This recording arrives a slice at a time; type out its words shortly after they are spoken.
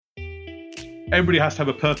Everybody has to have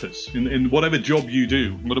a purpose in whatever job you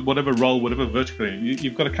do, whatever role, whatever vertical.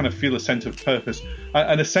 You've got to kind of feel a sense of purpose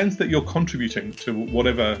and a sense that you're contributing to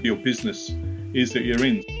whatever your business is that you're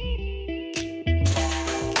in.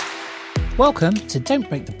 Welcome to Don't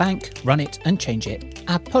Break the Bank, Run It and Change It,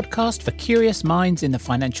 our podcast for curious minds in the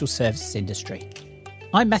financial services industry.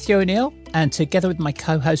 I'm Matthew O'Neill, and together with my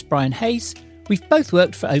co-host Brian Hayes, we've both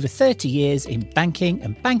worked for over 30 years in banking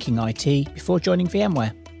and banking IT before joining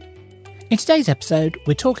VMware. In today's episode,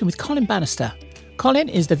 we're talking with Colin Bannister. Colin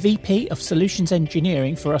is the VP of Solutions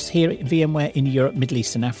Engineering for us here at VMware in Europe, Middle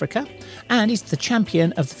East and Africa, and he's the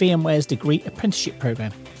champion of VMware's degree apprenticeship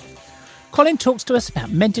programme. Colin talks to us about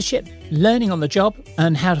mentorship, learning on the job,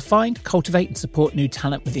 and how to find, cultivate and support new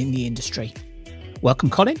talent within the industry. Welcome,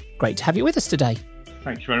 Colin. Great to have you with us today.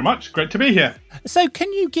 Thank you very much. Great to be here. So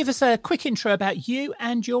can you give us a quick intro about you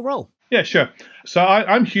and your role? Yeah, sure. So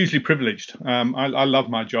I'm hugely privileged. I love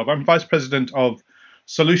my job. I'm Vice President of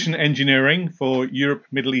Solution Engineering for Europe,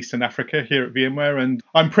 Middle East and Africa here at VMware. And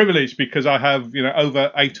I'm privileged because I have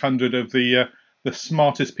over 800 of the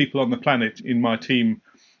smartest people on the planet in my team,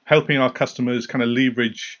 helping our customers kind of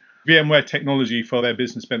leverage VMware technology for their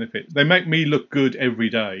business benefit. They make me look good every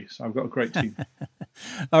day. So I've got a great team.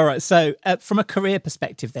 All right. So from a career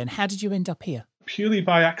perspective then, how did you end up here? Purely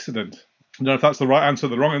by accident. I don't know if that's the right answer or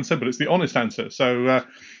the wrong answer, but it's the honest answer. So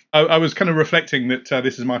I was kind of reflecting that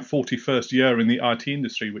this is my 41st year in the IT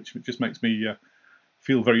industry, which just makes me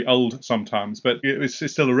feel very old sometimes. But it's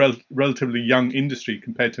still a relatively young industry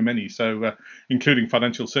compared to many, so including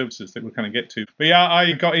financial services that we'll kind of get to. But yeah,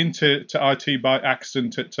 I got into IT by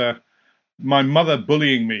accident at my mother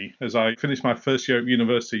bullying me as I finished my first year at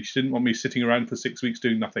university. She didn't want me sitting around for 6 weeks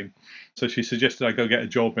doing nothing. So she suggested I go get a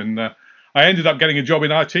job, and I ended up getting a job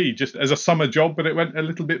in IT just as a summer job, but it went a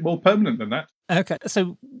little bit more permanent than that. Okay.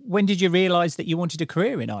 So when did you realise that you wanted a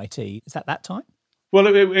career in IT? Is that time? Well,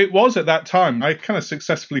 it was at that time. I kind of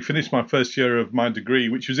successfully finished my first year of my degree,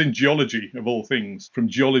 which was in geology, of all things. From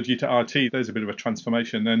geology to IT, there's a bit of a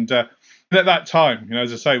transformation. And at that time,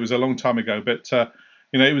 as I say, it was a long time ago, but,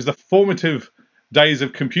 it was the formative days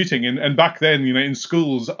of computing. And back then, in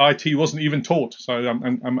schools, IT wasn't even taught. So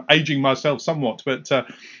I'm aging myself somewhat. But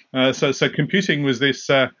so computing was this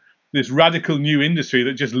radical new industry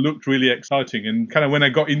that just looked really exciting. And kind of when I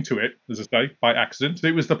got into it, as I say, by accident,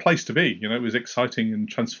 it was the place to be. It was exciting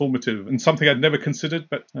and transformative and something I'd never considered.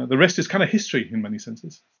 But the rest is kind of history in many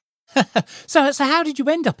senses. So how did you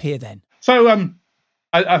end up here then? So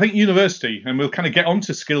I think university, and we'll kind of get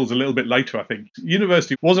onto skills a little bit later, I think.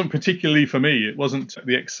 University wasn't particularly for me. It wasn't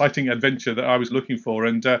the exciting adventure that I was looking for.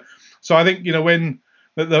 And so I think, when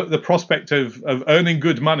the prospect of earning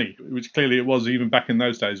good money, which clearly it was even back in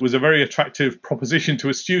those days, was a very attractive proposition to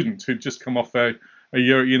a student who'd just come off a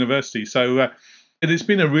year at university. So it's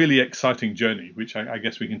been a really exciting journey, which I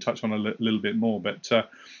guess we can touch on a little bit more. But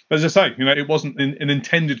as I say, it wasn't an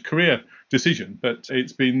intended career decision, but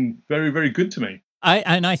it's been very, very good to me.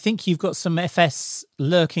 I think you've got some FS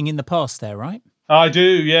lurking in the past there, right? I do,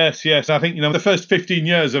 yes. I think, the first 15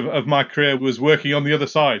 years of my career was working on the other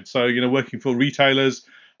side. So, working for retailers,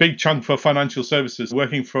 big chunk for financial services,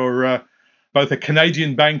 working for both a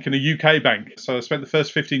Canadian bank and a UK bank. So I spent the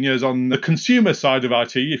first 15 years on the consumer side of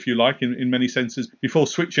IT, if you like, in many senses, before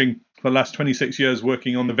switching for the last 26 years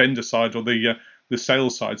working on the vendor side or the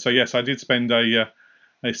sales side. So, yes, I did spend a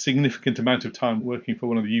significant amount of time working for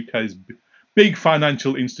one of the UK's big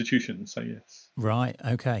financial institutions, so yes. Right,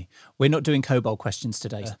 okay. We're not doing COBOL questions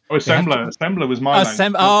today. Assembler. Assembler was my name. There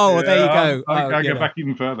you go. I go back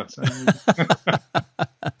even further. So.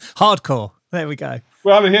 Hardcore. There we go.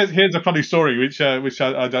 Well, here's a funny story, which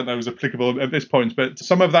I don't know is applicable at this point, but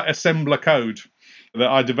some of that assembler code that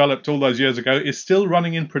I developed all those years ago is still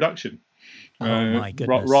running in production. Oh my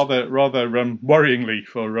goodness! Rather worryingly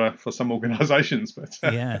for some organisations, but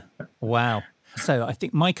yeah, wow. So I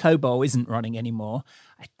think my COBOL isn't running anymore,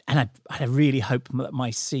 and I really hope that my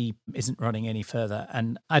C isn't running any further.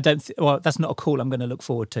 And I don't. That's not a call I'm going to look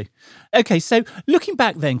forward to. Okay, so looking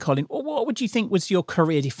back then, Colin, what would you think was your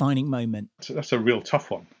career-defining moment? That's a real tough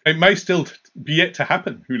one. It may still be yet to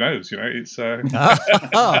happen. Who knows? It's. We've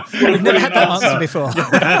never had that answer before.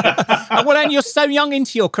 Well, and you're so young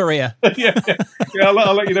into your career. yeah.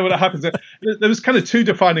 I'll let you know when it happens. There was kind of two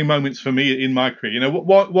defining moments for me in my career.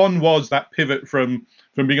 One was that pivot from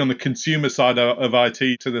being on the consumer side of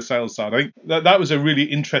IT to the sales side. I think that was a really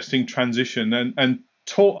interesting transition and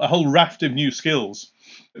taught a whole raft of new skills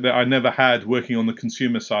that I never had working on the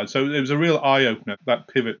consumer side. So it was a real eye-opener, that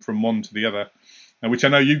pivot from one to the other, which I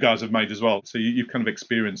know you guys have made as well. So you've kind of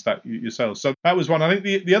experienced that yourselves. So that was one. I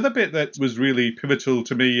think the other bit that was really pivotal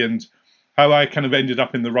to me and how I kind of ended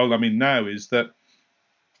up in the role I'm in now is that,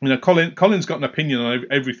 Colin's got an opinion on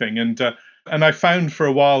everything, and I found for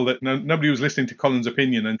a while that nobody was listening to Colin's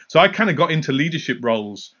opinion, and so I kind of got into leadership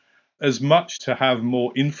roles as much to have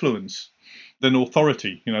more influence than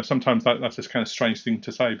authority. Sometimes that's a kind of strange thing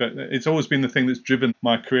to say, but it's always been the thing that's driven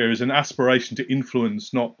my career, is an aspiration to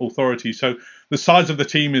influence, not authority. So the size of the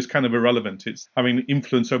team is kind of irrelevant. It's having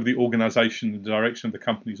influence over the organization, the direction of the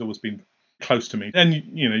company has always been close to me. And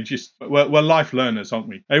we're life learners, aren't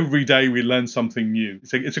we? Every day we learn something new.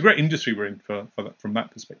 It's a great industry we're in for that, from that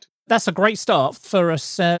perspective. That's a great start for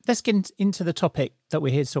us. Let's get into the topic that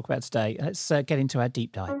we're here to talk about today. Let's get into our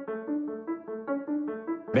deep dive.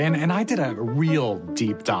 And I did a real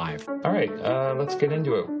deep dive. All right, let's get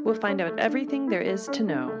into it. We'll find out everything there is to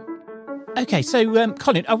know. Okay, so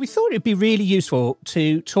Colin, we thought it'd be really useful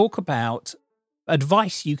to talk about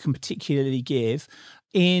advice you can particularly give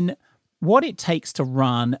in what it takes to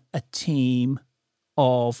run a team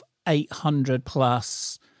of 800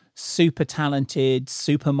 plus super talented,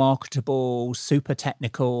 super marketable, super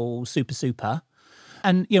technical, super.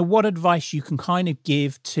 And, what advice you can kind of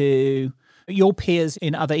give to your peers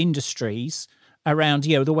in other industries around,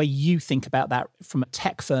 the way you think about that from a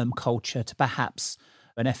tech firm culture to perhaps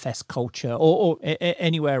an FS culture or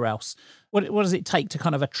anywhere else. What does it take to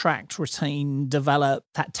kind of attract, retain, develop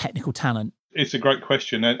that technical talent? It's a great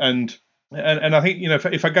question. And I think,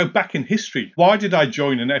 if I go back in history, why did I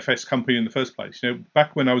join an FS company in the first place?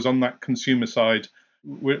 Back when I was on that consumer side,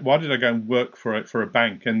 why did I go and work for a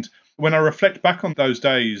bank? And when I reflect back on those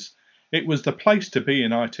days, it was the place to be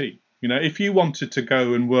in IT. If you wanted to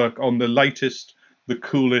go and work on the latest, the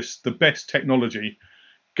coolest, the best technology,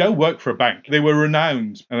 go work for a bank. They were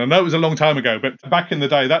renowned. And I know it was a long time ago, but back in the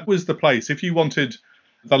day, that was the place. If you wanted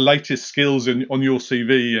the latest skills on your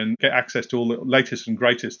CV and get access to all the latest and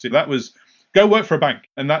greatest, that was go work for a bank.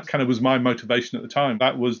 And that kind of was my motivation at the time.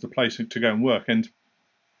 That was the place to go and work. And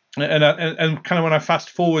kind of when I fast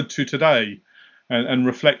forward to today and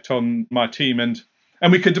reflect on my team,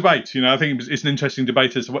 and we could debate, I think it's an interesting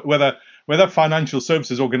debate as to whether financial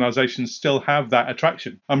services organizations still have that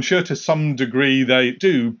attraction. I'm sure to some degree they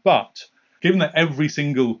do, but given that every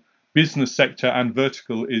single business sector and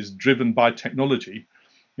vertical is driven by technology,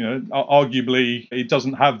 arguably it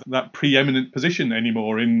doesn't have that preeminent position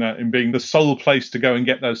anymore in being the sole place to go and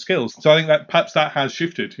get those skills. So I think that perhaps that has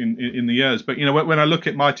shifted in the years. But, when I look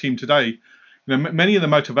at my team today, many of the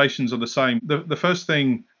motivations are the same. The first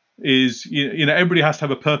thing is, everybody has to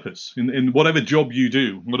have a purpose in whatever job you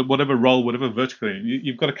do, whatever role, whatever vertical.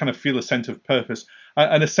 You've got to kind of feel a sense of purpose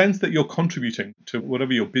and a sense that you're contributing to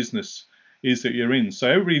whatever your business is that you're in. So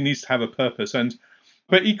everybody needs to have a purpose.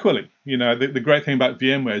 But equally, the great thing about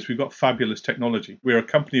VMware is we've got fabulous technology. We're a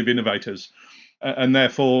company of innovators. And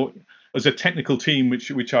therefore, as a technical team,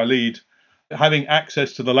 which I lead, having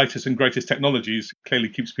access to the latest and greatest technologies clearly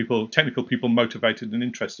keeps technical people motivated and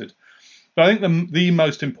interested. But I think the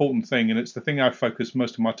most important thing, and it's the thing I focus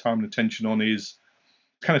most of my time and attention on, is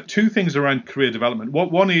kind of two things around career development.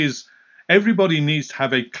 One is everybody needs to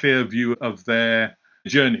have a clear view of their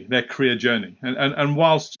journey, their career journey. And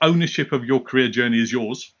whilst ownership of your career journey is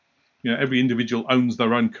yours, every individual owns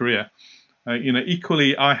their own career.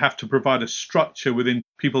 Equally, I have to provide a structure within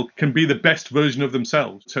people can be the best version of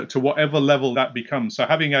themselves to whatever level that becomes. So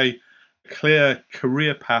having a clear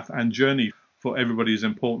career path and journey for everybody is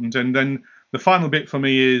important. And then the final bit for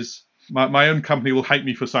me is my own company will hate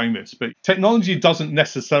me for saying this, but technology doesn't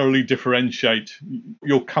necessarily differentiate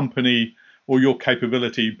your company or your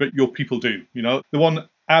capability, but your people do. The one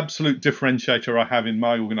absolute differentiator I have in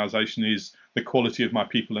my organization is the quality of my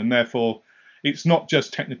people. And therefore, it's not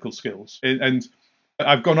just technical skills. And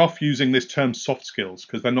I've gone off using this term soft skills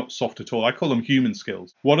because they're not soft at all. I call them human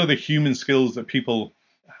skills. What are the human skills that people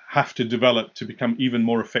have to develop to become even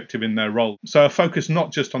more effective in their role? So a focus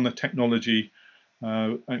not just on the technology,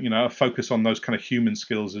 a focus on those kind of human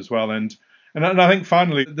skills as well. And I think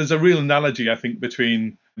finally, there's a real analogy, I think,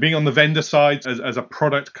 between being on the vendor side as a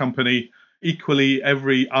product company. Equally,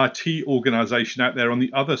 every IT organization out there on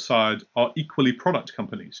the other side are equally product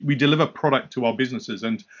companies. We deliver product to our businesses.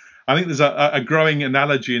 And I think there's a growing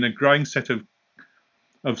analogy and a growing set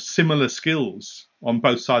of similar skills on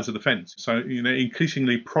both sides of the fence. So,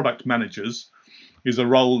 increasingly product managers is a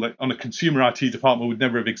role that on a consumer IT department would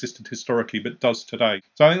never have existed historically, but does today.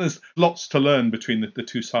 So I think there's lots to learn between the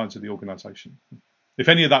two sides of the organization. If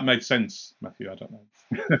any of that made sense, Matthew, I don't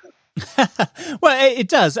know. Well, it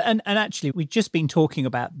does. And actually, we've just been talking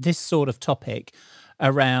about this sort of topic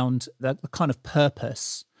around the kind of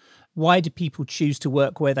purpose. Why do people choose to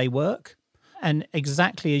work where they work? And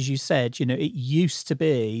exactly as you said, it used to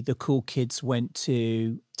be the cool kids went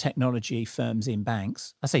to technology firms in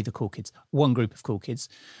banks. I say the cool kids, one group of cool kids,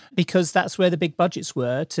 because that's where the big budgets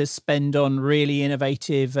were to spend on really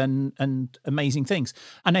innovative and amazing things.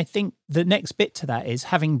 And I think the next bit to that is,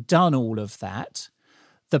 having done all of that,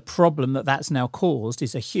 the problem that's now caused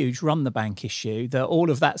is a huge run the bank issue, that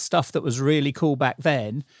all of that stuff that was really cool back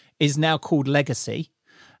then is now called legacy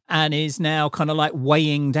and is now kind of like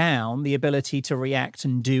weighing down the ability to react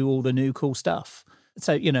and do all the new cool stuff.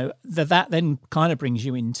 So, that then kind of brings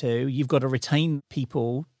you into, you've got to retain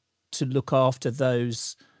people to look after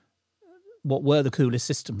those, what were the coolest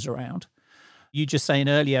systems around. You just saying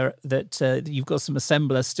earlier that you've got some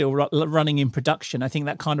assemblers still running in production. I think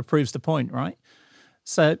that kind of proves the point, right?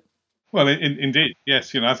 So, well, indeed,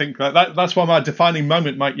 yes. I think that's why my defining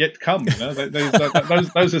moment might yet come. Those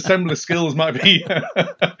assembler skills might be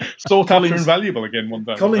sought after and valuable again one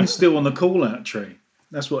day. Colin's still on the call-out tree.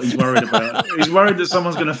 That's what he's worried about. He's worried that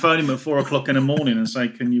someone's going to phone him at 4:00 in the morning and say,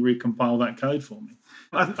 "Can you recompile that code for me?"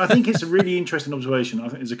 I think it's a really interesting observation. I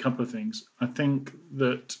think there's a couple of things. I think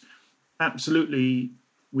that absolutely,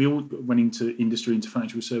 we all went into industry, into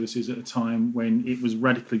financial services at a time when it was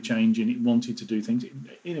radically changing. It wanted to do things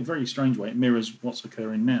in a very strange way. It mirrors what's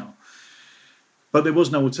occurring now. But there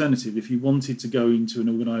was no alternative. If you wanted to go into an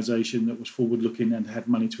organisation that was forward-looking and had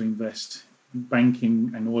money to invest,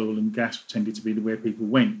 banking and oil and gas tended to be where people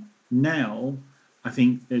went. Now, I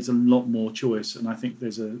think there's a lot more choice, and I think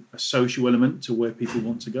there's a social element to where people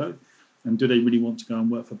want to go. And do they really want to go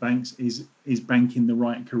and work for banks? Is banking the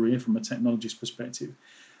right career from a technologist perspective?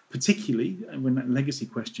 Particularly when that legacy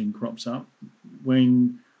question crops up,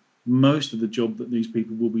 when most of the job that these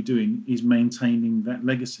people will be doing is maintaining that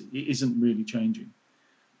legacy. It isn't really changing.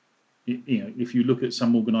 If you look at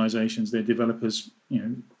some organisations, their developers,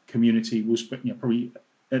 community will spend, probably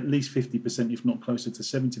at least 50%, if not closer to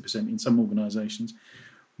 70% in some organisations,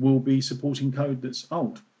 will be supporting code that's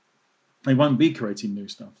old. They won't be creating new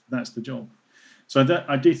stuff. That's the job. So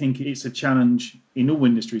I do think it's a challenge in all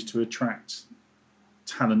industries to attract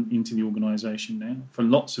talent into the organisation now for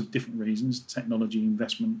lots of different reasons: technology,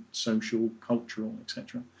 investment, social, cultural,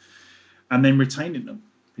 etc. And then retaining them,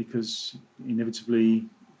 because inevitably,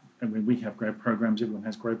 we have grad programs, everyone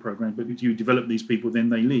has grad programs, but if you develop these people, then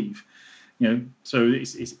they leave. So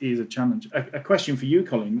it is a challenge. A question for you,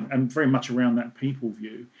 Colin, and very much around that people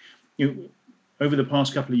view. Over the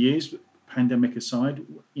past couple of years, pandemic aside,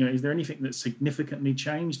 is there anything that's significantly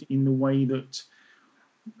changed in the way that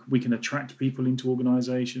we can attract people into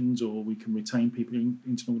organisations, or we can retain people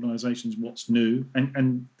into organisations? What's new?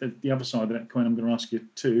 And the other side of that coin, I'm going to ask you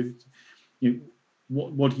too.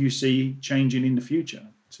 What do you see changing in the future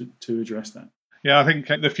to address that? Yeah, I think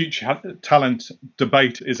the future talent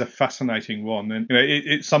debate is a fascinating one, and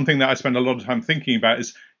it's something that I spend a lot of time thinking about.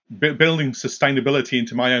 Is building sustainability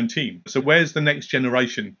into my own team. So where's the next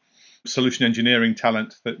generation solution engineering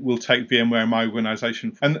talent that will take VMware in my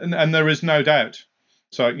organisation? And there is no doubt.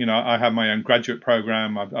 So, I have my own graduate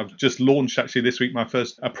program. I've just launched actually this week my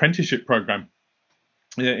first apprenticeship program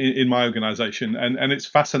in my organisation, and it's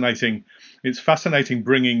fascinating. It's fascinating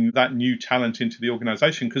bringing that new talent into the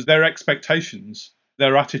organisation, because their expectations,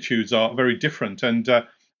 their attitudes are very different. And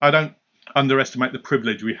I don't underestimate the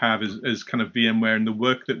privilege we have as kind of VMware and the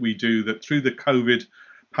work that we do, that through the COVID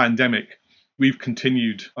pandemic, we've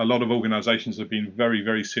continued. A lot of organizations have been very,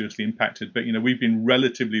 very seriously impacted, but we've been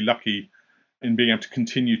relatively lucky in being able to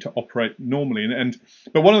continue to operate normally.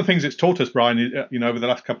 But one of the things it's taught us, Brian, over the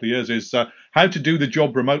last couple of years is how to do the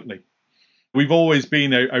job remotely. We've always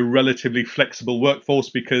been a relatively flexible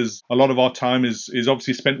workforce, because a lot of our time is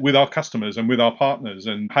obviously spent with our customers and with our partners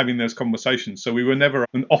and having those conversations. So we were never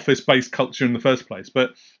an office-based culture in the first place.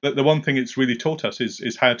 But the one thing it's really taught us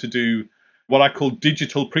is how to do what I call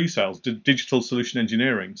digital pre-sales, digital solution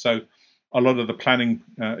engineering. So a lot of the planning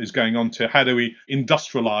is going on to how do we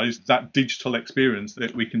industrialize that digital experience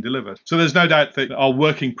that we can deliver. So there's no doubt that our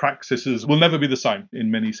working practices will never be the same in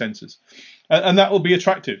many senses. And that will be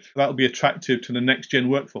attractive. That will be attractive to the next gen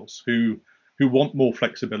workforce who want more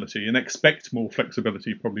flexibility and expect more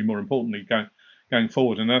flexibility, probably more importantly, going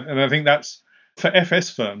forward. And I think that's, for FS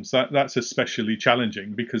firms, that's especially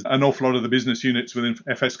challenging, because an awful lot of the business units within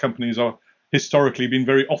FS companies are historically been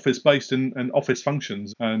very office-based and office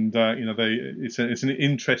functions, and it's an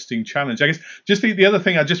interesting challenge. I guess just the other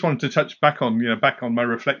thing I just wanted to touch back on my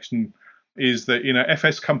reflection is that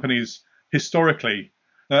FS companies historically,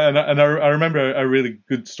 and I remember a really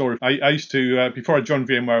good story. I used to before I joined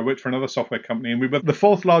VMware, I worked for another software company, and we were the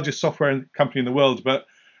fourth largest software company in the world, but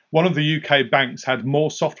one of the UK banks had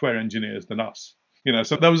more software engineers than us.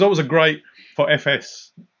 So there was always a great for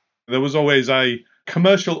FS. There was always a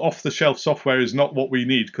commercial off-the-shelf software is not what we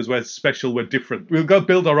need because we're special, we're different. We'll go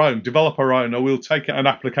build our own, develop our own, or we'll take an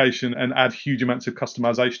application and add huge amounts of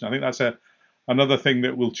customization. I think that's another thing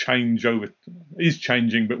that will change is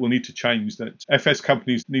changing, but will need to change. That FS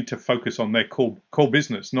companies need to focus on their core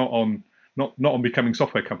business, not on becoming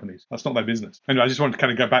software companies. That's not their business. Anyway, I just wanted to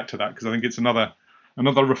kind of go back to that because I think it's another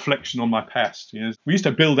reflection on my past. We used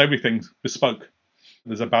to build everything bespoke.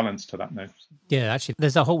 There's a balance to that now. Yeah, actually,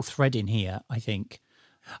 there's a whole thread in here, I think.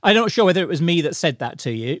 I'm not sure whether it was me that said that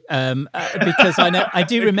to you, because I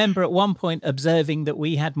do remember at one point observing that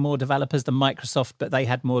we had more developers than Microsoft, but they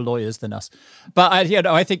had more lawyers than us. But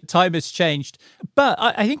I think time has changed. But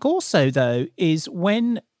I think also, though, is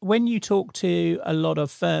when you talk to a lot of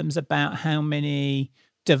firms about how many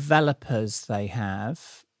developers they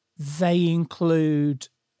have, they include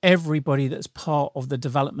everybody that's part of the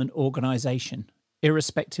development organization,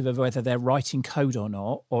 irrespective of whether they're writing code or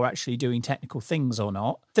not, or actually doing technical things or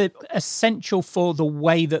not. They're essential for the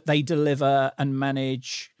way that they deliver and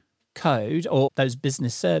manage code or those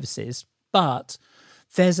business services. But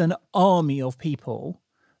there's an army of people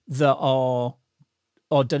that are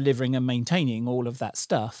delivering and maintaining all of that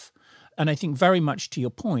stuff. And I think very much to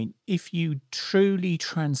your point, if you truly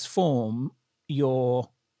transform your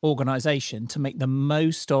organization to make the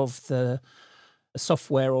most of the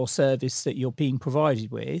software or service that you're being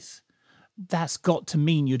provided with, that's got to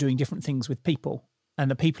mean you're doing different things with people,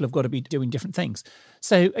 and the people have got to be doing different things.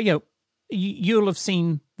 So, you'll have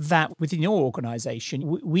seen that within your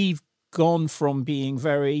organization. We've gone from being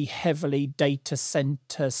very heavily data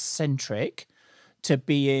center centric to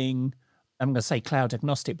being, I'm going to say cloud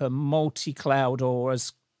agnostic, but multi-cloud, or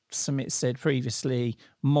as Sumit said previously,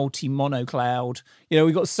 multi-mono cloud.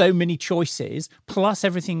 We've got so many choices, plus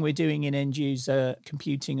everything we're doing in end user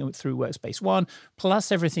computing through Workspace ONE,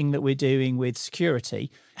 plus everything that we're doing with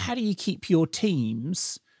security. How do you keep your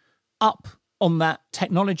teams up on that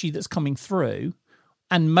technology that's coming through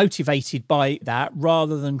and motivated by that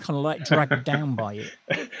rather than kind of like dragged down by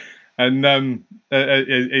it? And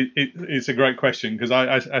it's a great question, because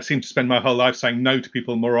I seem to spend my whole life saying no to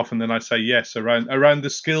people more often than I say yes around the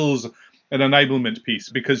skills and enablement piece.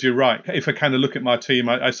 Because you're right. If I kind of look at my team,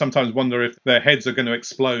 I sometimes wonder if their heads are going to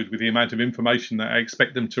explode with the amount of information that I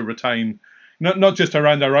expect them to retain, not just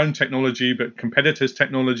around our own technology, but competitors'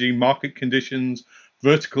 technology, market conditions,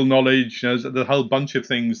 vertical knowledge. There's a whole bunch of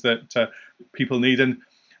things that people need.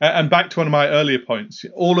 And back to one of my earlier points,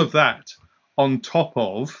 all of that on top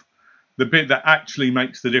of the bit that actually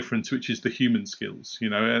makes the difference, which is the human skills,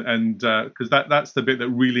 and because that's the bit that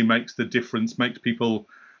really makes the difference, makes people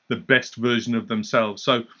the best version of themselves.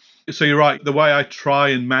 So you're right. The way I try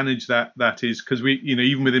and manage that is because we,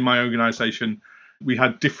 even within my organization, we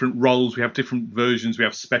had different roles, we have different versions, we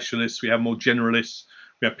have specialists, we have more generalists,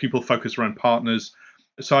 we have people focused around partners.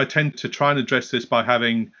 So I tend to try and address this by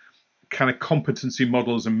having kind of competency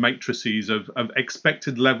models and matrices of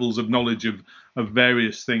expected levels of knowledge of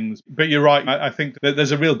various things. But you're right. I think that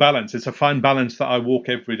there's a real balance. It's a fine balance that I walk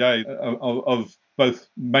every day of both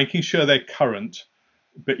making sure they're current,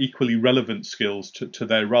 but equally relevant skills to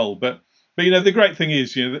their role. But the great thing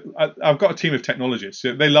is, I've got a team of technologists.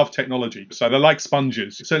 They love technology. So they're like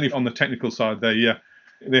sponges. Certainly on the technical side,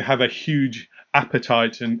 they have a huge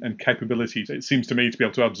appetite and capabilities, it seems to me, to be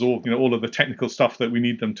able to absorb all of the technical stuff that we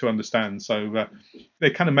need them to understand. So they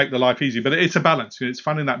kind of make the life easy, but it's a balance. It's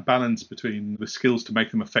finding that balance between the skills to make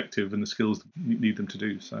them effective and the skills that you need them to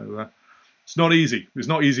do. So it's not easy. It's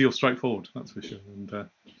not easy or straightforward, that's for sure. And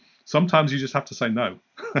sometimes you just have to say no.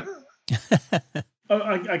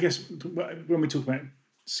 I guess when we talk about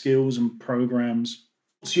skills and programs,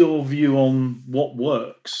 what's your view on what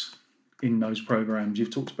works in those programs?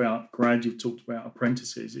 You've talked about grad, you've talked about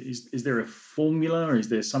apprentices. Is there a formula? Is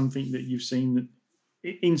there something that you've seen that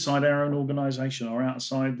inside our own organisation or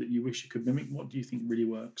outside that you wish you could mimic? What do you think really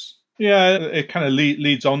works? Yeah, it kind of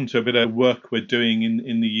leads on to a bit of work we're doing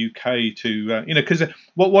in the UK to, because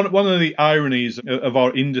one of the ironies of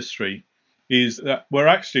our industry is that we're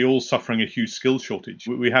actually all suffering a huge skill shortage.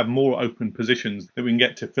 We have more open positions that we can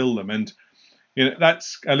get to fill them. And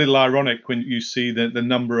that's a little ironic when you see the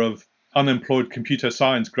number of unemployed computer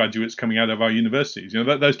science graduates coming out of our universities.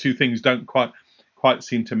 Those two things don't quite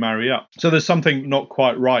seem to marry up. So there's something not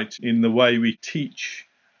quite right in the way we teach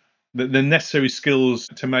the necessary skills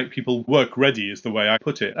to make people work ready, is the way I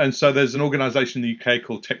put it. And so there's an organisation in the UK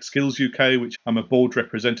called Tech Skills UK, which I'm a board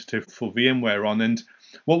representative for VMware on. And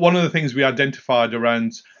one of the things we identified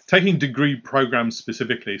around taking degree programs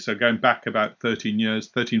specifically, so going back about 14 years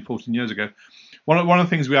ago, one of the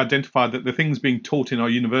things we identified that the things being taught in our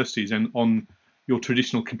universities and on your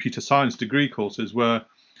traditional computer science degree courses were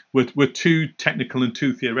were too technical and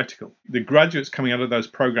too theoretical. The graduates coming out of those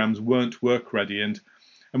programs weren't work ready. And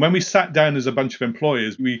when we sat down as a bunch of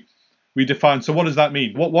employers, we defined, so what does that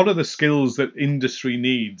mean? What are the skills that industry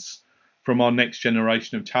needs from our next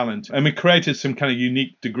generation of talent? And we created some kind of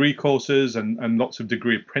unique degree courses and lots of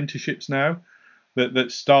degree apprenticeships now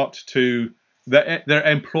that start to, they're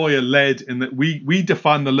employer-led in that we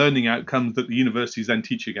define the learning outcomes that the universities then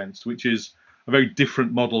teach against, which is a very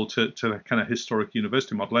different model to the kind of historic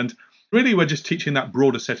university model. And really, we're just teaching that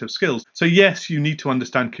broader set of skills. So yes, you need to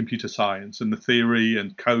understand computer science and the theory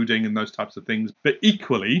and coding and those types of things. But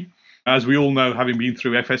equally, as we all know, having been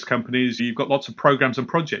through FS companies, you've got lots of programs and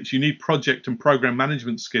projects. You need project and program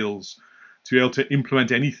management skills to be able to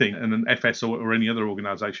implement anything in an FS or any other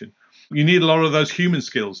organization. You need a lot of those human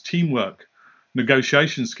skills, teamwork,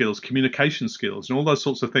 negotiation skills, communication skills, and all those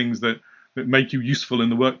sorts of things that make you useful in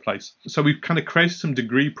the workplace. So we've kind of created some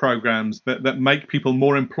degree programs that make people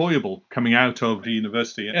more employable coming out of the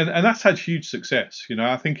university. And that's had huge success.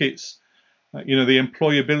 I think it's, the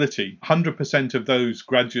employability, 100% of those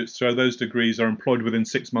graduates through those degrees are employed within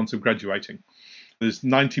 6 months of graduating. There's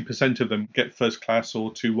 90% of them get first class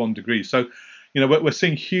or 2-1 degrees. So, we're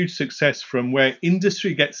seeing huge success from where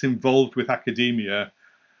industry gets involved with academia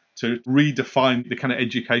to redefine the kind of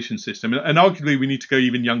education system. And arguably, we need to go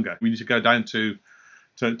even younger. We need to go down to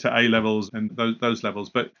A levels and those levels.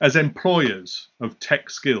 But as employers of tech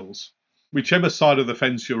skills, whichever side of the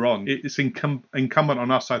fence you're on, it's incumbent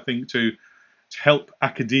on us, I think, to help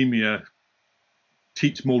academia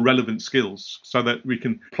teach more relevant skills so that we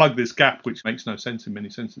can plug this gap, which makes no sense in many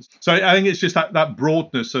senses. So I think it's just that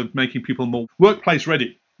broadness of making people more workplace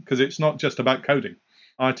ready, because it's not just about coding.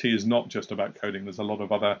 IT is not just about coding. There's a lot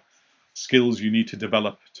of other skills you need to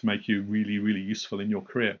develop to make you really, really useful in your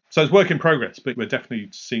career. So it's work in progress, but we're definitely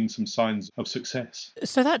seeing some signs of success.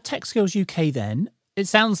 So that Tech Skills UK then, it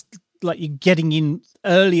sounds like you're getting in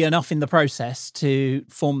early enough in the process to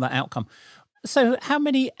form that outcome. So how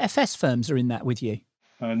many FS firms are in that with you?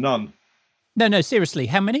 None. No, seriously,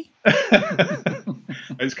 how many?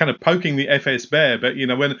 It's kind of poking the FS bear, but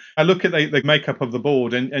when I look at the makeup of the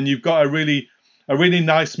board, and you've got a really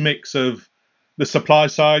nice mix of the supply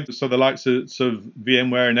side, so the likes of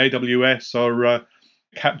VMware and AWS or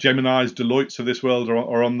Capgemini's, Deloitte's of this world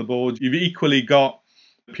are on the board. You've equally got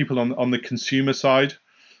people on the consumer side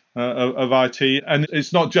of IT, and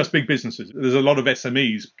it's not just big businesses. There's a lot of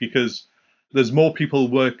SMEs because there's more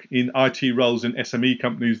people work in IT roles in SME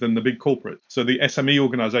companies than the big corporates. So the SME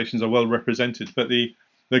organizations are well represented, but the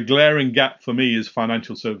glaring gap for me is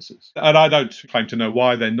financial services. And I don't claim to know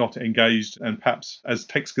why they're not engaged. And perhaps as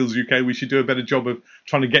Tech Skills UK, we should do a better job of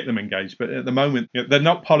trying to get them engaged. But at the moment, they're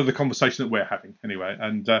not part of the conversation that we're having anyway.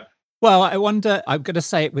 And well, I wonder, I'm going to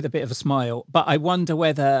say it with a bit of a smile, but I wonder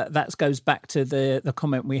whether that goes back to the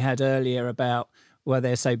comment we had earlier about, well,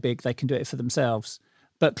 they're so big, they can do it for themselves.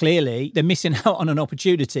 But clearly, they're missing out on an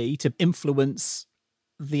opportunity to influence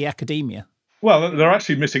the academia. Well, they're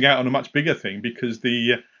actually missing out on a much bigger thing because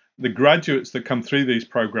the graduates that come through these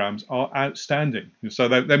programs are outstanding. So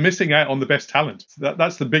they're missing out on the best talent.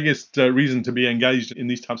 That's the biggest reason to be engaged in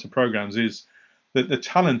these types of programs is that the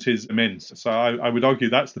talent is immense. So I would argue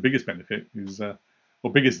that's the biggest benefit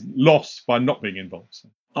or biggest loss by not being involved. So.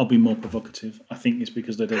 I'll be more provocative. I think it's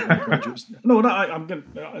because they don't want the graduates. I'm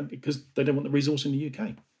going because they don't want the resource in the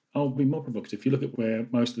UK. I'll be more provocative. If you look at where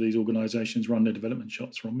most of these organisations run their development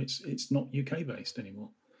shops from, it's not UK based anymore.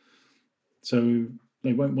 So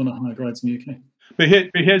they won't want to hire grads in the UK. But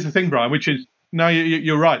here's the thing, Brian, which is no,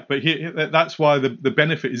 you're right. But that's why the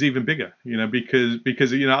benefit is even bigger.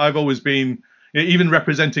 Because I've always been even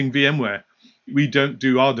representing VMware. We don't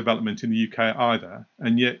do our development in the UK either,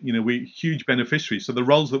 and yet we're huge beneficiaries. So the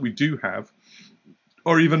roles that we do have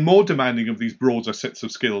are even more demanding of these broader sets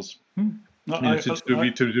of skills. I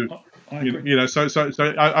agree. So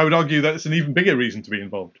I would argue that it's an even bigger reason to be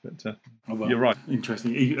involved. But you're right.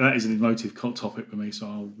 Interesting. That is an emotive topic for me,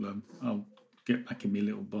 so I'll get back in my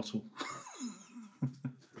little bottle.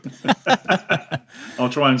 I'll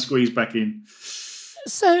try and squeeze back in.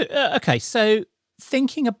 So so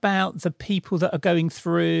thinking about the people that are going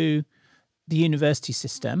through the university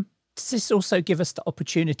system, does this also give us the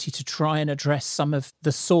opportunity to try and address some of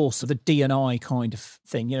the source of the D&I kind of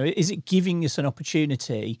thing? Is it giving us an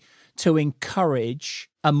opportunity to encourage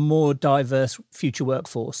a more diverse future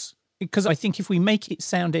workforce? Because I think if we make it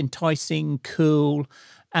sound enticing, cool,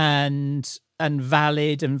 and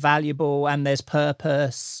valid and valuable, and there's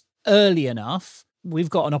purpose early enough,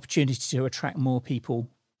 we've got an opportunity to attract more people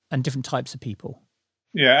and different types of people.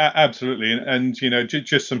 Yeah, absolutely. And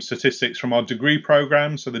just some statistics from our degree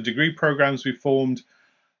programs. So the degree programs we formed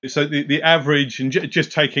So the average, and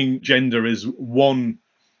just taking gender is one,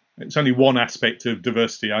 it's only one aspect of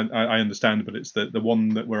diversity, I understand, but it's the one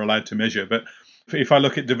that we're allowed to measure. But if I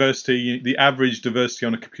look at diversity, the average diversity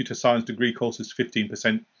on a computer science degree course is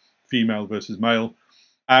 15% female versus male.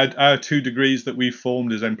 Our 2 degrees that we've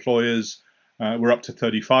formed as employers, we're up to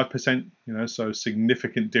 35%, so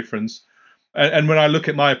significant difference. And when I look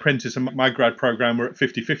at my apprentice and my grad program, we're at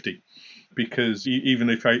 50-50. Because even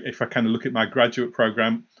if I kind of look at my graduate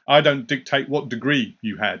program, I don't dictate what degree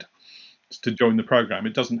you had to join the program.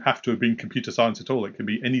 It doesn't have to have been computer science at all. It can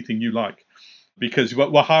be anything you like, because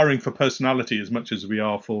we're hiring for personality as much as we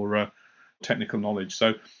are for technical knowledge.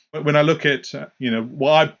 So when I look at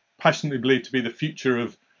what I passionately believe to be the future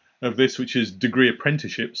of this, which is degree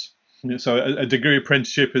apprenticeships. So a degree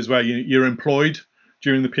apprenticeship is where you're employed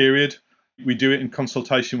during the period. We do it in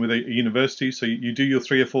consultation with a university. So you do your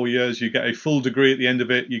 3 or 4 years, you get a full degree at the end of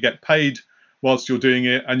it, you get paid whilst you're doing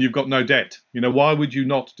it, and you've got no debt. Why would you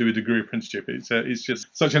not do a degree apprenticeship? It's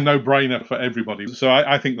just such a no-brainer for everybody. So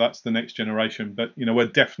I think that's the next generation. But we're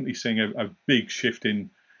definitely seeing a big shift in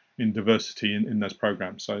diversity in those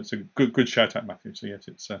programs. So it's a good shout out, Matthew. So yes,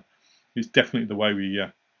 it's definitely the way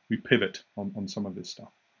we pivot on some of this stuff.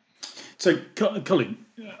 So Colin,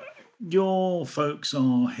 your folks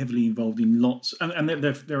are heavily involved in lots, and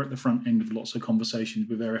they're at the front end of lots of conversations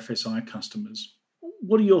with their FSI customers.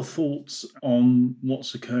 What are your thoughts on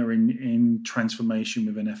what's occurring in transformation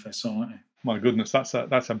with an FSI? My goodness, that's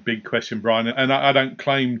a big question, Brian, and I don't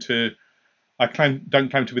claim to be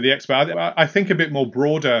the expert. I think a bit more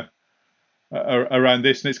broader around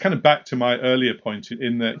this, and it's kind of back to my earlier point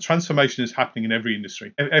in that transformation is happening in every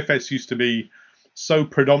industry. FS used to be so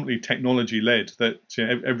predominantly technology led that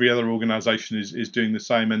every other organization is doing the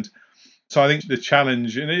same. And so I think the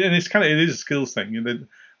challenge, and it is a skills thing.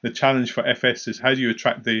 The challenge for FS is how do you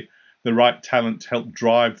attract the right talent to help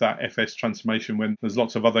drive that FS transformation when there's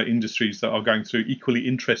lots of other industries that are going through equally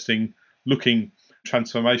interesting looking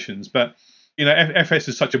transformations. But FS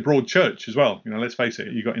is such a broad church as well. Let's face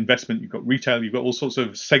it, you've got investment, you've got retail, you've got all sorts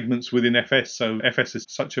of segments within FS. So FS is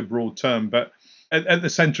such a broad term, but at the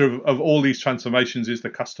center of all these transformations is the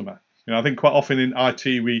customer. I think quite often in IT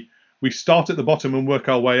we start at the bottom and work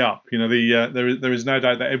our way up. There is no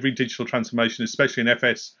doubt that every digital transformation, especially in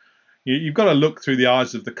FS, you've got to look through the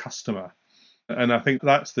eyes of the customer. And I think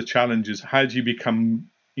that's the challenge: is how do you become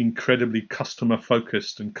incredibly customer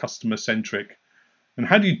focused and customer centric, and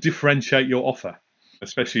how do you differentiate your offer,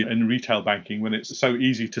 especially in retail banking when it's so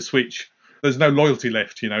easy to switch. There's no loyalty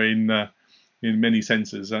left, in many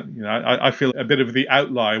senses. I feel a bit of the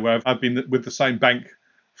outlier where I've been with the same bank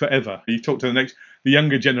forever. You talk to the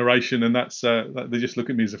younger generation, and that's they just look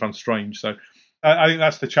at me as if I'm strange. So I think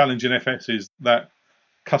that's the challenge in FS, is that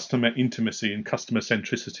customer intimacy and customer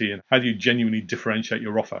centricity, and how do you genuinely differentiate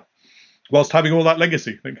your offer whilst having all that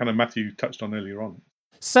legacy that kind of Matthew touched on earlier on.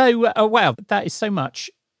 So, wow, that is so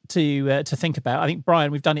much to think about. I think,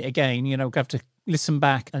 Brian, we've done it again. We'll have to listen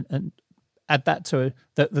back and add that to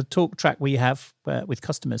the talk track we have with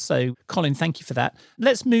customers. So, Colin, thank you for that.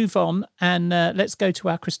 Let's move on and let's go to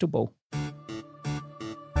our crystal ball.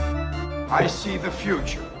 I see the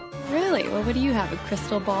future. Really? Well, what do you have, a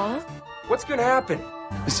crystal ball? What's going to happen?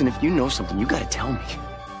 Listen, if you know something, you got to tell me.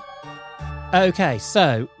 Okay,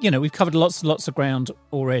 so, we've covered lots and lots of ground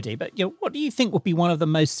already, but, what do you think would be one of the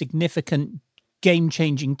most significant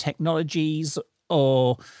game-changing technologies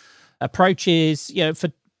or approaches, for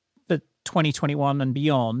 2021 and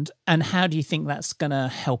beyond, and how do you think that's going to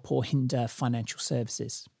help or hinder financial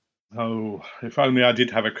services? Oh, if only I did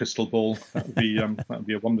have a crystal ball, that would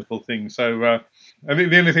be a wonderful thing. So I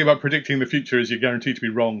think the only thing about predicting the future is you're guaranteed to be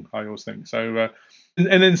wrong, I always think. So,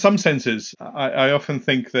 and in some senses, I often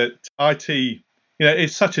think that IT,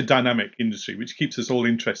 it's such a dynamic industry, which keeps us all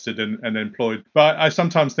interested and employed. But I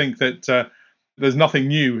sometimes think that there's nothing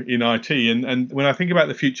new in IT. And when I think about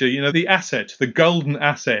the future, the golden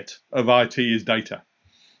asset of IT is data.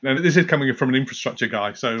 And this is coming from an infrastructure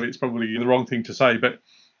guy, so it's probably the wrong thing to say. But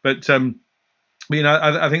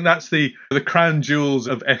I think that's the crown jewels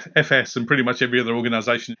of FS and pretty much every other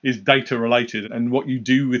organization is data related, and what you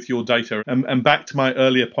do with your data. And back to my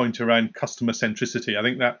earlier point around customer centricity, I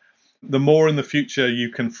think that the more in the future you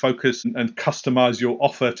can focus and customize your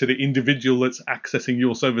offer to the individual that's accessing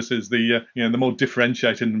your services, the more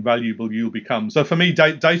differentiated and valuable you'll become. So for me,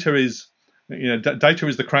 data is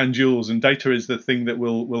the crown jewels, and data is the thing that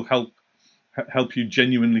will help you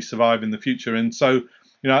genuinely survive in the future. And so,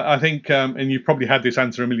 I think, and you've probably had this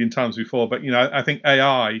answer a million times before, but I think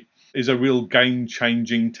AI is a real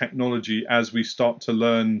game-changing technology as we start to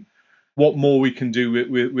learn what more we can do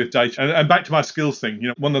with data. And back to my skills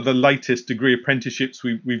thing, one of the latest degree apprenticeships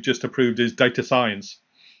we've just approved is data science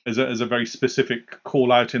as a very specific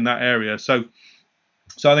call out in that area. So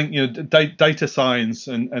I think data science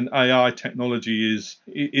and AI technology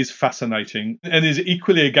is fascinating and is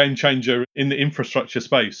equally a game changer in the infrastructure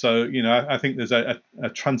space. So I think there's a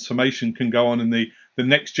transformation can go on in the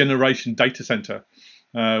next generation data center.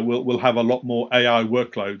 We'll have a lot more AI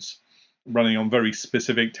workloads running on very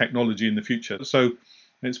specific technology in the future. So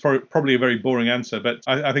it's probably a very boring answer, but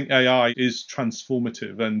I think AI is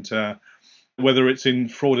transformative, and whether it's in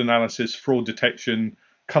fraud analysis, fraud detection,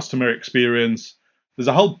 customer experience, there's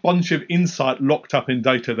a whole bunch of insight locked up in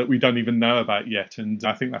data that we don't even know about yet. And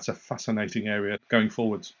I think that's a fascinating area going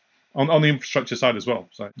forwards on the infrastructure side as well.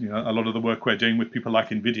 So, a lot of the work we're doing with people like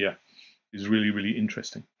NVIDIA is really, really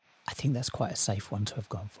interesting. I think that's quite a safe one to have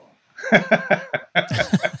gone for.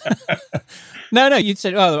 No, you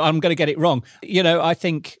said, I'm going to get it wrong. I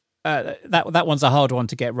think that one's a hard one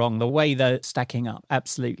to get wrong. The way they're stacking up,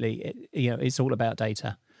 absolutely, it's all about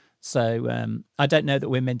data. So I don't know that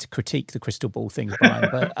we're meant to critique the crystal ball thing, Brian,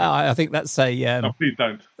 but I think that's no, please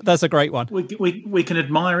don't. That's a great one. We can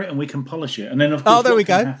admire it and we can polish it, and then of course, what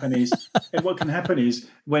can happen is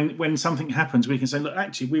when something happens, we can say, look,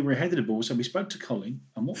 actually, we were ahead of the ball, so we spoke to Colin,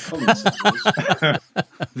 and what Colin said was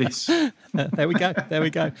this. There we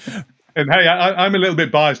go. And hey, I'm a little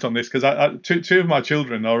bit biased on this because two of my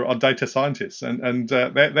children are data scientists, and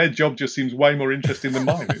their job just seems way more interesting than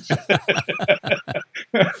mine.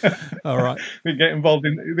 All right, they get involved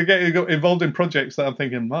in projects that I'm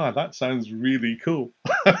thinking, that sounds really cool.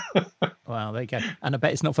 Wow, there you go. And I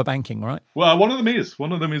bet it's not for banking, right? Well, one of them is all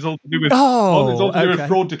to do with with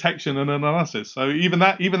fraud detection and analysis. So even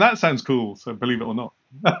that sounds cool. So believe it or not.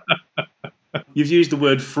 You've used the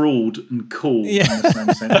word fraud and cool in the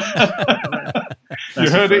same sentence. You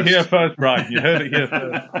heard it here first, Brian. You heard it here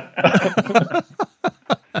first.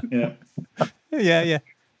 Yeah.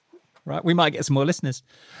 Right, we might get some more listeners.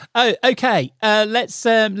 Oh, okay.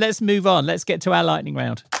 Let's move on. Let's get to our lightning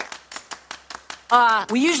round.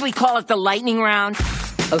 We usually call it the lightning round.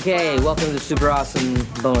 Okay, welcome to the super awesome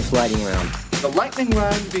bonus lightning round. The lightning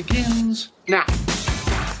round begins now.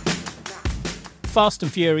 Fast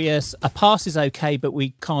and Furious, a pass is okay, but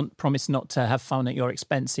we can't promise not to have fun at your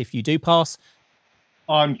expense if you do pass.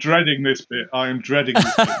 I'm dreading this bit. We're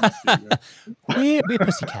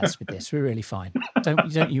pussycats with this. We're really fine.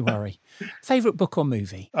 Don't you worry. Favourite book or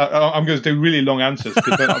movie? I'm going to do really long answers.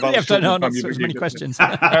 Not so many questions.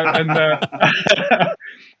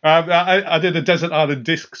 I did a Desert Island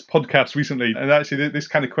Discs podcast recently, and actually this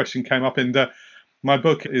kind of question came up in my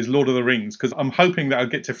book is Lord of the Rings, because I'm hoping that I'll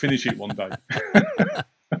get to finish it one day.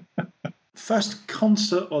 First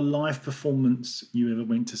concert or live performance you ever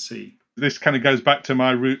went to see? This kind of goes back to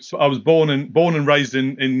my roots. I was born and raised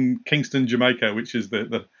in Kingston, Jamaica, which is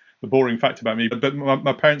the boring fact about me. But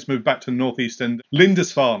my parents moved back to the Northeast, and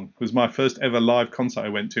Lindisfarne was my first ever live concert I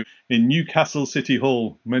went to in Newcastle City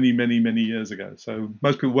Hall many, many, many years ago. So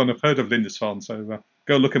most people won't have heard of Lindisfarne, so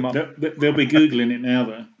go look them up. They'll be Googling it now,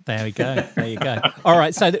 though. There we go. There you go. All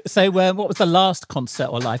right. So what was the last concert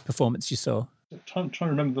or live performance you saw? I'm trying to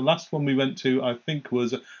remember. The last one we went to, I think, it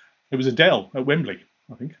was Adele at Wembley.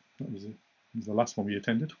 I think that was the last one we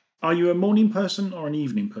attended. Are you a morning person or an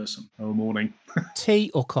evening person? Oh, morning.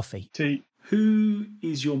 Tea or coffee? Tea. Who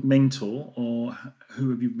is your mentor, or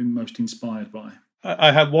who have you been most inspired by?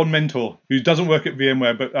 I have one mentor who doesn't work at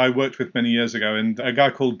VMware, but I worked with many years ago, and a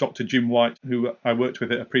guy called Dr. Jim White, who I worked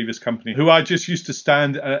with at a previous company, who I just used to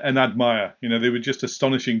stand and admire. They were just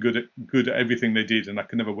astonishing good at everything they did, and I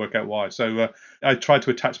could never work out why. So I tried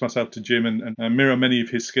to attach myself to Jim and mirror many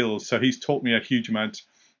of his skills. So he's taught me a huge amount.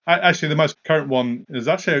 Actually, the most current one is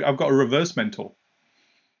I've got a reverse mentor,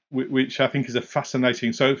 which I think is a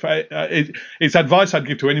fascinating. So it's advice I'd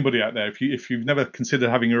give to anybody out there if you've never considered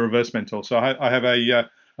having a reverse mentor. So I have a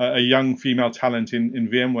young female talent in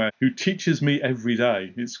VMware who teaches me every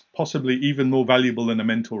day. It's possibly even more valuable than a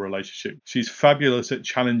mentor relationship. She's fabulous at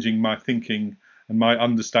challenging my thinking and my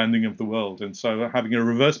understanding of the world. And so having a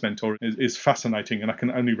reverse mentor is fascinating, and I can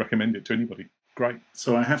only recommend it to anybody. Great.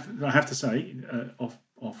 So I have to say,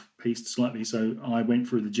 off-piste slightly, so I went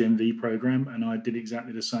through the Gen V program and I did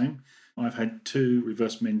exactly the same. I've had 2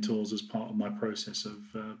 reverse mentors as part of my process of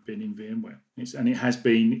being in VMware. And it has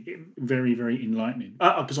been very, very enlightening.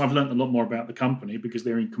 Because I've learned a lot more about the company, because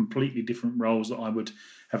they're in completely different roles that I would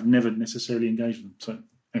have never necessarily engaged with. So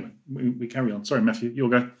anyway, we carry on. Sorry, Matthew, you'll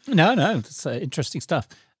go. No, that's interesting stuff.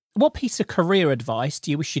 What piece of career advice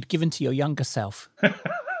do you wish you'd given to your younger self?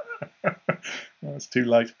 It's too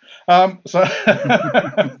late. It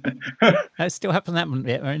still happened that one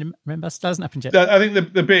bit. Remember, it doesn't happen yet. I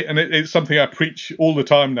think the bit, and it's something I preach all the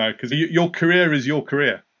time now, because your career is your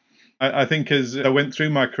career. I think as I went through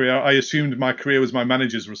my career, I assumed my career was my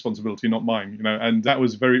manager's responsibility, not mine, and that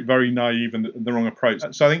was very, very naive and the wrong approach.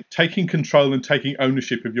 So I think taking control and taking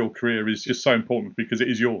ownership of your career is just so important, because it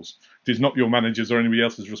is yours. It is not your manager's or anybody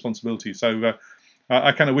else's responsibility. So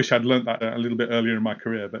I kind of wish I'd learnt that a little bit earlier in my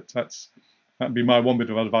career, but that'd be my one bit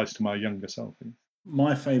of advice to my younger self.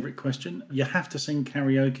 My favourite question: you have to sing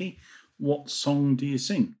karaoke. What song do you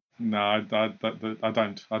sing? No, I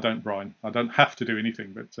don't. I don't, Brian. I don't have to do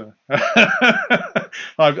anything, but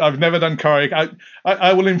I've never done karaoke.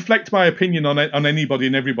 I will inflict my opinion on anybody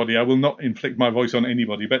and everybody. I will not inflict my voice on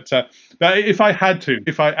anybody. But if I had to,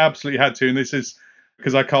 if I absolutely had to, and this is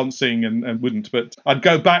because I can't sing and wouldn't, but I'd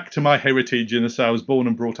go back to my heritage and say I was born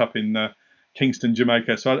and brought up in Kingston,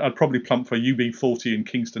 Jamaica. So I'd probably plump for UB40 in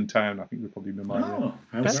Kingston Town. I think would probably be my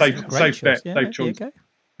safe bet, yeah, safe choice.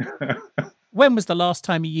 When was the last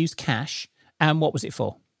time you used cash, and what was it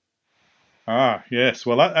for? Yes.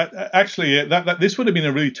 Well, actually, this would have been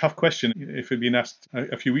a really tough question if it had been asked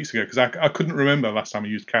a few weeks ago, because I couldn't remember last time I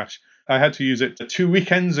used cash. I had to use it 2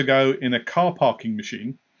 weekends ago in a car parking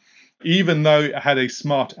machine. Even though it had a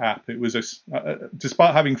smart app, it was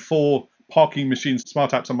despite having 4 parking machines,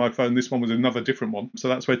 smart apps on my phone, this one was another different one. So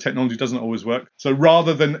that's where technology doesn't always work. So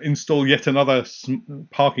rather than install yet another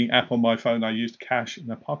parking app on my phone, I used cash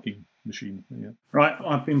in a parking machine. Yeah. Right,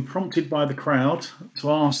 I've been prompted by the crowd to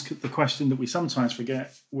ask the question that we sometimes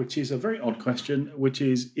forget, which is a very odd question, which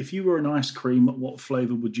is, if you were an ice cream, what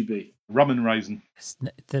flavour would you be? Rum and raisin.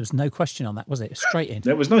 There was no question on that, was it? Straight in.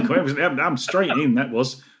 There was no question. I'm straight in. That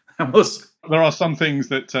was. There are some things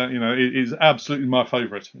that it is absolutely my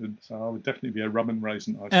favourite, so I would definitely be a rum and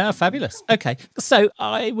raisin ice cream. Fabulous. Okay, so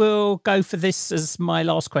I will go for this as my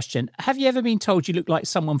last question. Have you ever been told you look like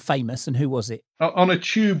someone famous, and who was it? On a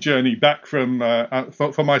tube journey back from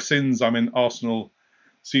for my sins, I'm an Arsenal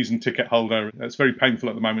season ticket holder. It's very painful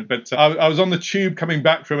at the moment, but I was on the tube coming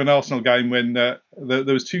back from an Arsenal game when there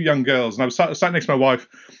was 2 young girls, and I was sat next to my wife,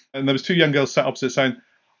 and there was 2 young girls sat opposite saying,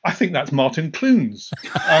 "I think that's Martin Clunes,"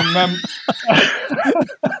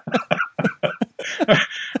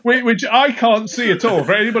 which I can't see at all.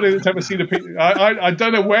 For anybody that's ever seen a picture, I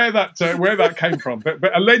don't know where that came from, but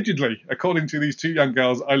allegedly, according to these 2 young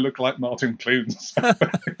girls, I look like Martin Clunes.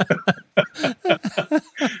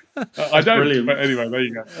 I don't, brilliant. But anyway, there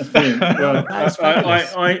you go. Well,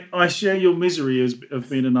 I share your misery of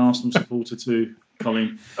being an Arsenal supporter too,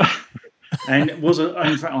 Colin. And in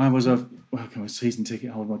fact, I was a season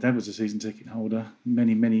ticket holder. My dad was a season ticket holder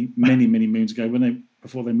many moons ago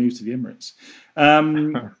before they moved to the Emirates.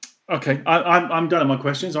 Okay, I'm done with my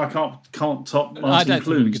questions. I can't top Martin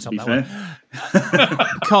Clunes, to be fair.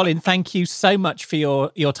 Colin, thank you so much for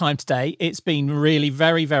your time today. It's been really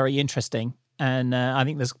very, very interesting, and I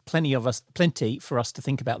think there's plenty for us to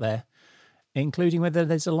think about there, including whether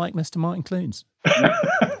there's a likeness to Martin Clunes.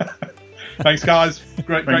 Thanks, guys.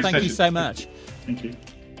 Great Thank session. you so much. Thank you.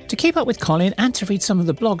 To keep up with Colin and to read some of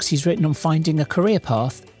the blogs he's written on finding a career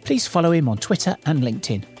path, please follow him on Twitter and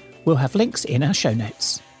LinkedIn. We'll have links in our show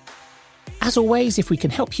notes. As always, if we can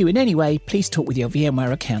help you in any way, please talk with your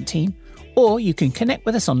VMware account team, or you can connect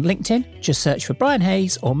with us on LinkedIn. Just search for Brian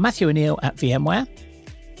Hayes or Matthew O'Neill at VMware.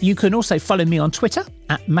 You can also follow me on Twitter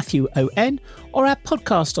at MatthewON, or our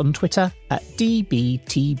podcast on Twitter at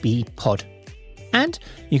DBTBpod. And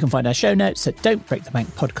you can find our show notes at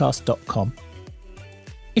don'tbreakthebankpodcast.com.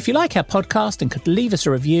 If you like our podcast and could leave us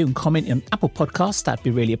a review and comment on Apple Podcasts, that'd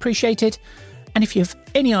be really appreciated. And if you have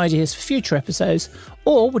any ideas for future episodes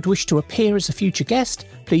or would wish to appear as a future guest,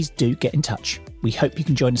 please do get in touch. We hope you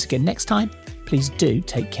can join us again next time. Please do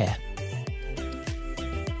take care.